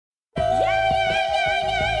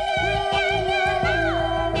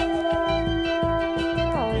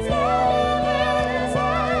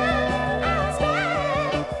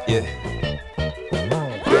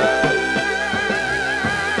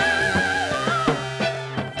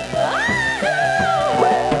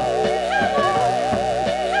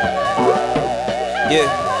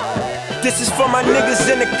Yeah. This is for my niggas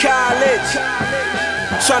in the college,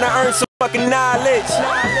 trying to earn some fucking knowledge,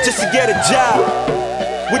 just to get a job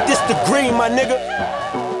with this degree, my nigga.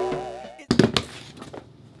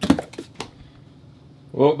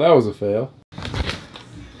 Well, that was a fail.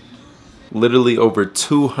 Literally over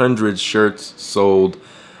 200 shirts sold.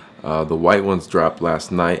 The white ones dropped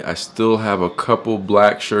last night. I still have a couple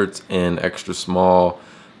black shirts in extra small,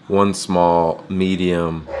 one small,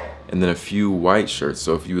 medium, and then a few white shirts.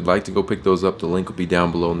 So if you would like to go pick those up, the link will be down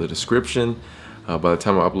below in the description. By the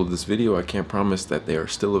time I upload this video, I can't promise that they are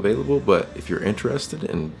still available, but if you're interested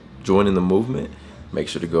in joining the movement, make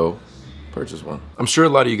sure to go purchase one. I'm sure a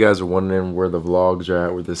lot of you guys are wondering where the vlogs are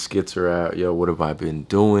at, where the skits are at. Yo, what have I been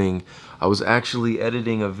doing? I was actually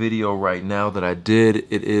editing a video right now that I did.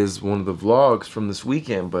 It is one of the vlogs from this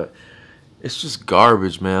weekend, but it's just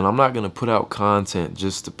garbage, man. I'm not gonna put out content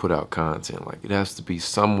just to put out content. Like, it has to be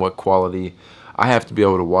somewhat quality. I have to be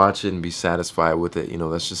able to watch it and be satisfied with it. You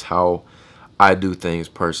know, that's just how I do things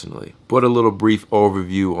personally. But a little brief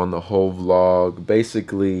overview on the whole vlog.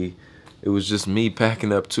 Basically, it was just me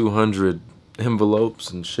packing up 200 envelopes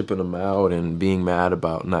and shipping them out and being mad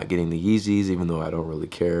about not getting the Yeezys, even though I don't really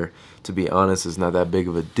care. To be honest, it's not that big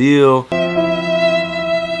of a deal.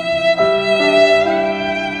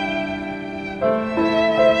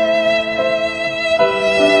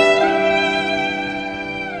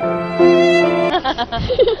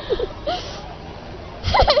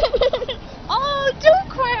 Oh, don't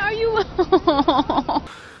cry, are you?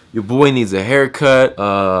 Your boy needs a haircut,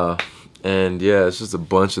 and yeah, it's just a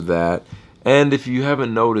bunch of that. And if you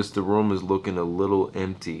haven't noticed, the room is looking a little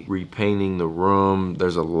empty. Repainting the room,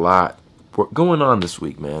 there's a lot going on this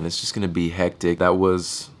week, man. It's just gonna be hectic. That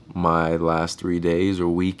was my last 3 days or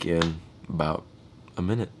week in about a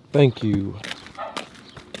minute. Thank you.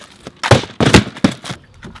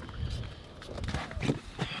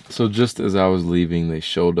 So just as I was leaving, they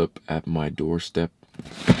showed up at my doorstep.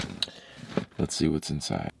 Let's see what's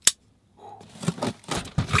inside.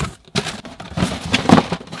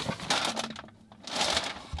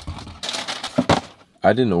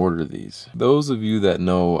 I didn't order these. Those of you that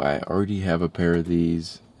know, I already have a pair of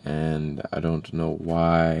these, and I don't know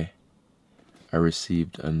why I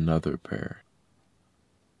received another pair.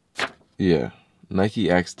 Yeah. Nike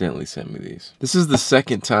accidentally sent me these. This is the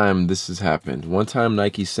second time this has happened. One time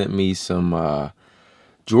Nike sent me some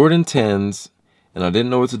Jordan 10s, and I didn't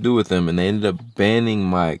know what to do with them, and they ended up banning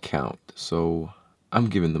my account. So I'm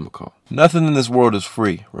giving them a call. Nothing in this world is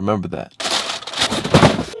free. Remember that.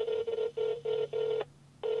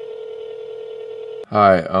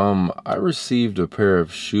 Hi, I received a pair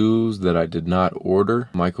of shoes that I did not order.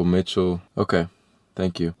 Michael Mitchell. Okay,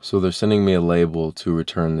 thank you. So they're sending me a label to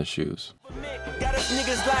return the shoes. Got us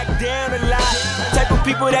niggas locked down a lot. Type of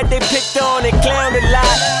people that they picked on and clowned a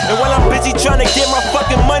lot. And while I'm busy trying to get my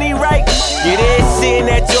fucking money right, yeah, they're sitting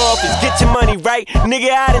at your office, get your money right.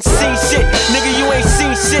 Nigga, I done seen shit. Nigga, you ain't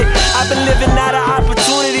seen shit. I've been living out of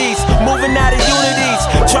opportunities, moving out of unities,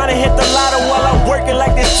 trying to hit the lotto while I'm working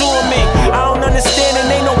like there's two of me. I don't understand and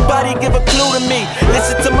ain't nobody give a clue to me.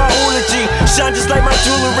 Listen to my eulogy, shine just like my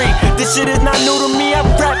jewelry. This shit is not new to me, I'm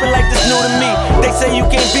rapping like this new to me. They say you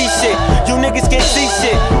can't be shit, you niggas can't see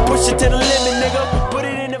shit. Push it to the limit, nigga, put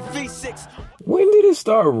it in the V6. When did it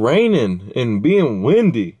start raining and being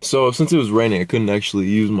windy? So since it was raining, I couldn't actually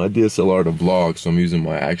use my DSLR to vlog, so I'm using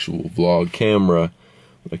my actual vlog camera.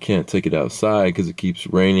 I can't take it outside because it keeps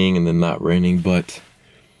raining and then not raining, but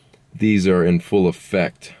these are in full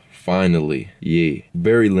effect. Finally, yay.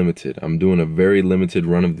 Very limited. I'm doing a very limited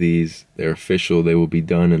run of these. They're official. They will be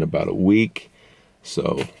done in about a week.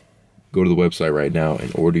 So go to the website right now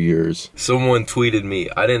and order yours. Someone tweeted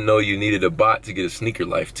me, I didn't know you needed a bot to get a Sneaker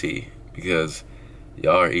Life tee, because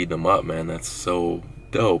y'all are eating them up, man. That's so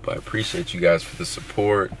dope. I appreciate you guys for the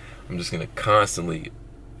support. I'm just gonna constantly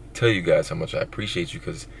tell you guys how much I appreciate you,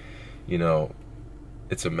 because, you know,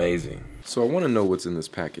 it's amazing. So I want to know what's in this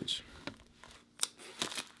package.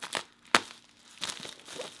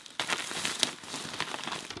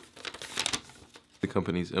 The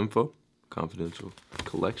company's info, confidential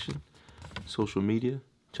collection, social media,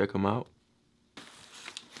 check them out.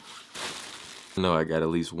 I know I got at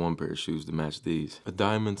least one pair of shoes to match these. A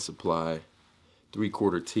Diamond Supply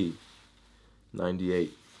 3/4 tee,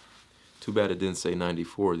 98. Too bad it didn't say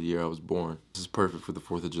 94, the year I was born. This is perfect for the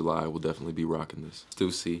 4th of July. We'll definitely be rocking this.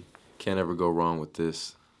 Stussy, can't ever go wrong with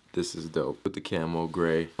this. This is dope. With the camo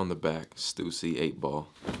gray on the back, Stussy 8-ball.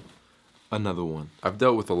 Another one. I've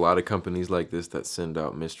dealt with a lot of companies like this that send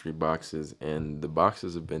out mystery boxes, and the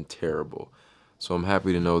boxes have been terrible. So I'm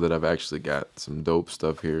happy to know that I've actually got some dope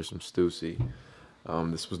stuff here, some Stussy.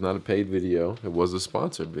 This was not a paid video. It was a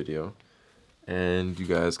sponsored video. And you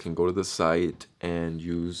guys can go to the site and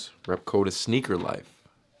use rep code SneakerLife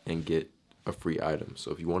and get a free item.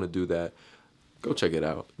 So if you want to do that, go check it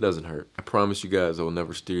out. It doesn't hurt. I promise you guys I will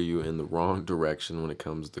never steer you in the wrong direction when it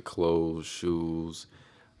comes to clothes, shoes,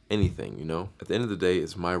 anything, you know? At the end of the day,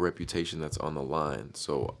 it's my reputation that's on the line.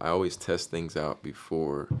 So I always test things out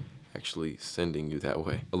before actually sending you that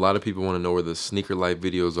way. A lot of people want to know where the SneakerLife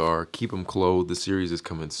videos are. Keep them clothed. The series is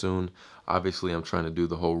coming soon. Obviously, I'm trying to do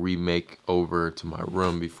the whole remake over to my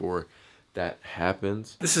room before that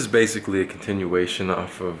happens. This is basically a continuation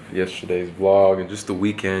off of yesterday's vlog and just the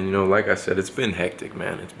weekend. You know, like I said, it's been hectic,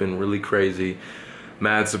 man. It's been really crazy.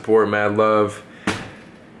 Mad support, mad love.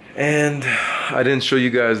 And I didn't show you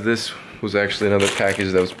guys, this was actually another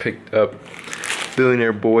package that was picked up.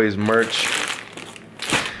 Billionaire Boys merch.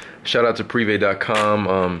 Shout out to Privé.com.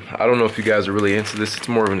 I don't know if you guys are really into this. It's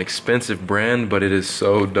more of an expensive brand, but it is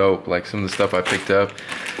so dope. Like some of the stuff I picked up.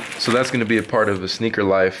 So that's going to be a part of a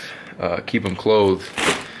SneakerLife. Keep them clothed.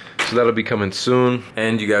 So that'll be coming soon.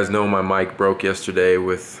 And you guys know my mic broke yesterday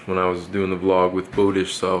when I was doing the vlog with Bootish.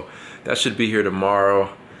 So that should be here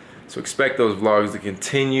tomorrow. So expect those vlogs to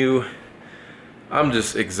continue. I'm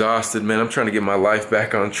just exhausted, man. I'm trying to get my life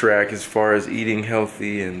back on track as far as eating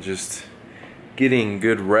healthy and just getting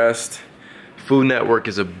good rest. Food Network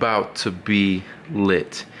is about to be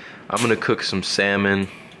lit. I'm gonna cook some salmon.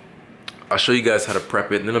 I'll show you guys how to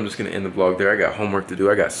prep it, and then I'm just gonna end the vlog there. I got homework to do.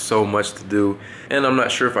 I got so much to do. And I'm not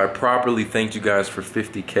sure if I properly thanked you guys for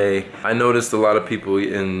 50K. I noticed a lot of people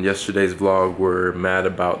in yesterday's vlog were mad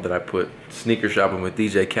about that I put sneaker shopping with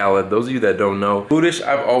DJ Khaled. Those of you that don't know, Bootish,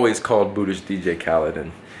 I've always called Bootish DJ Khaled.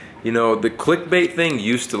 And you know, the clickbait thing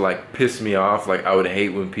used to like piss me off. Like I would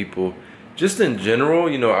hate when people, just in general,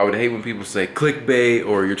 you know, I would hate when people say clickbait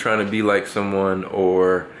or you're trying to be like someone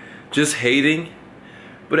or just hating.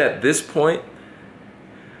 But at this point,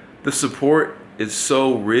 the support is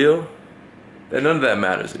so real that none of that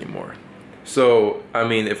matters anymore. So, I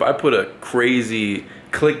mean, if I put a crazy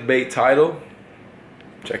clickbait title,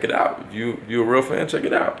 check it out. If you're a real fan, check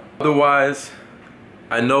it out. Otherwise,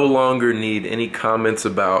 I no longer need any comments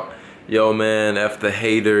about, yo man, F the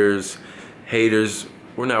haters. Haters,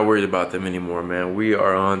 we're not worried about them anymore, man. We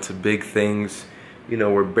are on to big things. You know,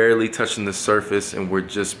 we're barely touching the surface and we're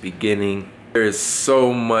just beginning. There is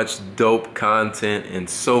so much dope content and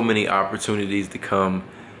so many opportunities to come.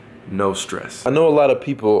 No stress. I know a lot of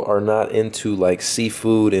people are not into like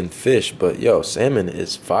seafood and fish, but yo, salmon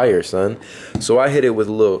is fire, son. So I hit it with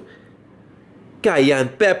a little cayenne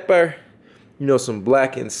pepper, you know, some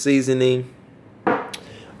blackened seasoning.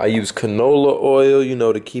 I use canola oil, you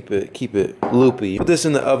know, to keep it loopy. Put this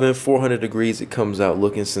in the oven, 400 degrees. It comes out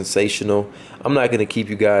looking sensational. I'm not gonna keep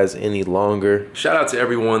you guys any longer. Shout out to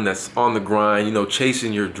everyone that's on the grind, you know,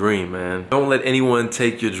 chasing your dream, man. Don't let anyone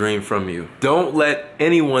take your dream from you. Don't let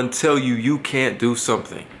anyone tell you you can't do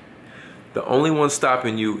something. The only one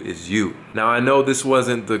stopping you is you. Now, I know this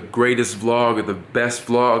wasn't the greatest vlog or the best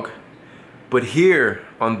vlog, but here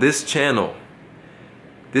on this channel,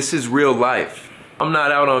 this is real life. I'm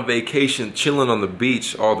not out on vacation chilling on the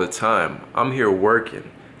beach all the time. I'm here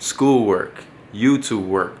working, schoolwork, YouTube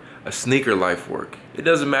work, a SneakerLife work. It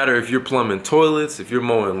doesn't matter if you're plumbing toilets, if you're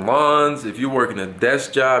mowing lawns, if you're working a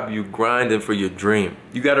desk job, you grinding for your dream.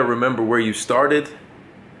 You gotta remember where you started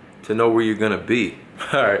to know where you're gonna be.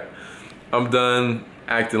 All right, I'm done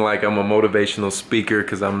acting like I'm a motivational speaker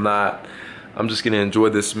because I'm not. I'm just gonna enjoy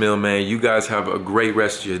this meal, man. You guys have a great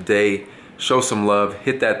rest of your day. Show some love,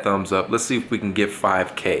 hit that thumbs up. Let's see if we can get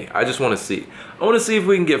 5K. I just wanna see. I wanna see if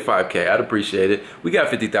we can get 5K. I'd appreciate it. We got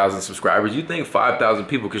 50,000 subscribers. You think 5,000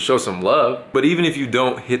 people could show some love? But even if you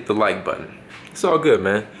don't, hit the like button. It's all good,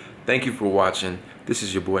 man. Thank you for watching. This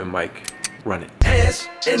is your boy Mike. Run it. Hands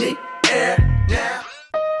in the air now.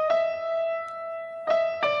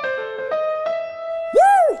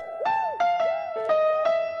 Woo!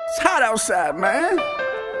 It's hot outside, man.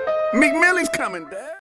 Meek Millie's coming, Dad.